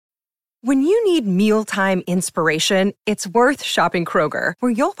When you need mealtime inspiration, it's worth shopping Kroger,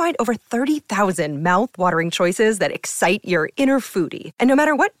 where you'll find over 30,000 mouth-watering choices that excite your inner foodie. And no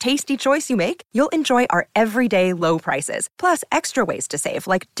matter what tasty choice you make, you'll enjoy our everyday low prices, plus extra ways to save,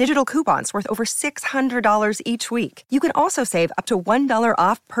 like digital coupons worth over $600 each week. You can also save up to $1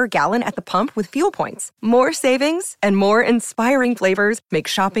 off per gallon at the pump with fuel points. More savings and more inspiring flavors make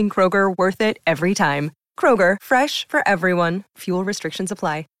shopping Kroger worth it every time. Kroger, fresh for everyone. Fuel restrictions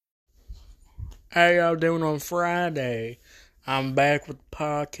apply. How y'all doing on Friday? I'm back with the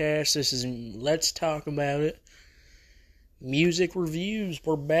podcast. This is Let's Talk About It. Music reviews.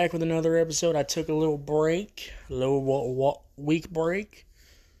 We're back with another episode. I took a little break, a little week break,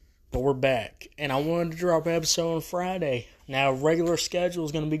 but we're back. And I wanted to drop an episode on Friday. Now, regular schedule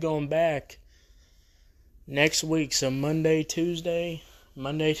is going to be going back next week. So Monday, Tuesday,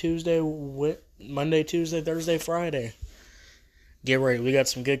 Thursday, Friday. Get ready. We got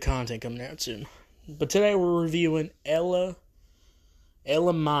some good content coming out soon. But today we're reviewing Ella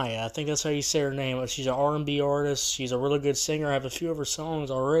Maya. I think that's how you say her name. She's an R&B artist. She's a really good singer. I have a few of her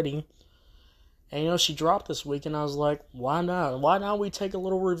songs already. And, she dropped this week, and I was like, why not? Why not we take a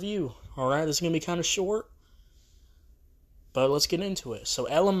little review? Alright, this is going to be kind of short. But let's get into it. So,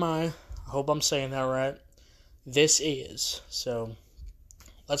 Ella Maya, I hope I'm saying that right. This is. So,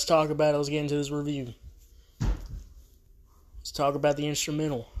 let's talk about it. Let's get into this review. Let's talk about the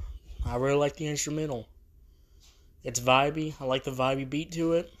instrumental. I really like the instrumental. It's vibey. I like the vibey beat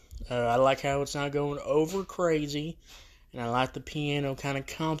to it. I like how it's not going over crazy. And I like the piano kind of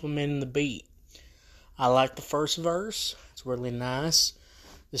complementing the beat. I like the first verse. It's really nice.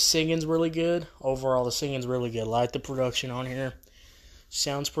 The singing's really good. Overall, the singing's really good. I like the production on here.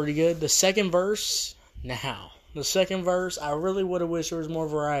 Sounds pretty good. The second verse, I really would have wished there was more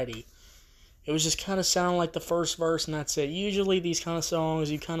variety. It was just kind of sounding like the first verse, and that's it. Usually these kind of songs,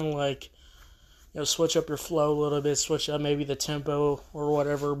 you kind of switch up your flow a little bit, switch up maybe the tempo or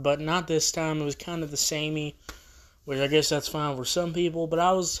whatever, but not this time. It was kind of the samey, which I guess that's fine for some people, but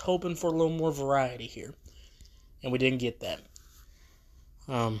I was hoping for a little more variety here, and we didn't get that.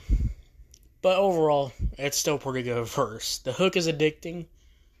 But overall, it's still pretty good verse. The hook is addicting,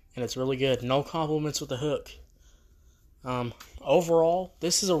 and it's really good. No compliments with the hook. Overall,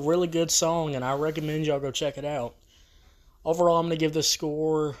 this is a really good song, and I recommend y'all go check it out. Overall, I'm going to give this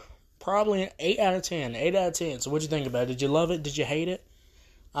score probably an 8 out of 10. 8 out of 10. So what'd you think about it? Did you love it? Did you hate it?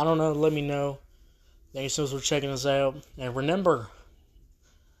 I don't know. Let me know. Thank you so much for checking us out. And remember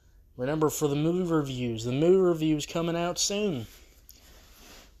for the movie reviews. The movie reviews coming out soon.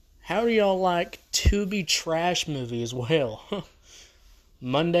 How do y'all like Tubi trash movies? Well,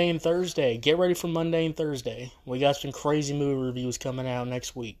 Monday and Thursday. Get ready for Monday and Thursday. We got some crazy movie reviews coming out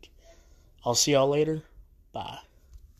next week. I'll see y'all later. Bye.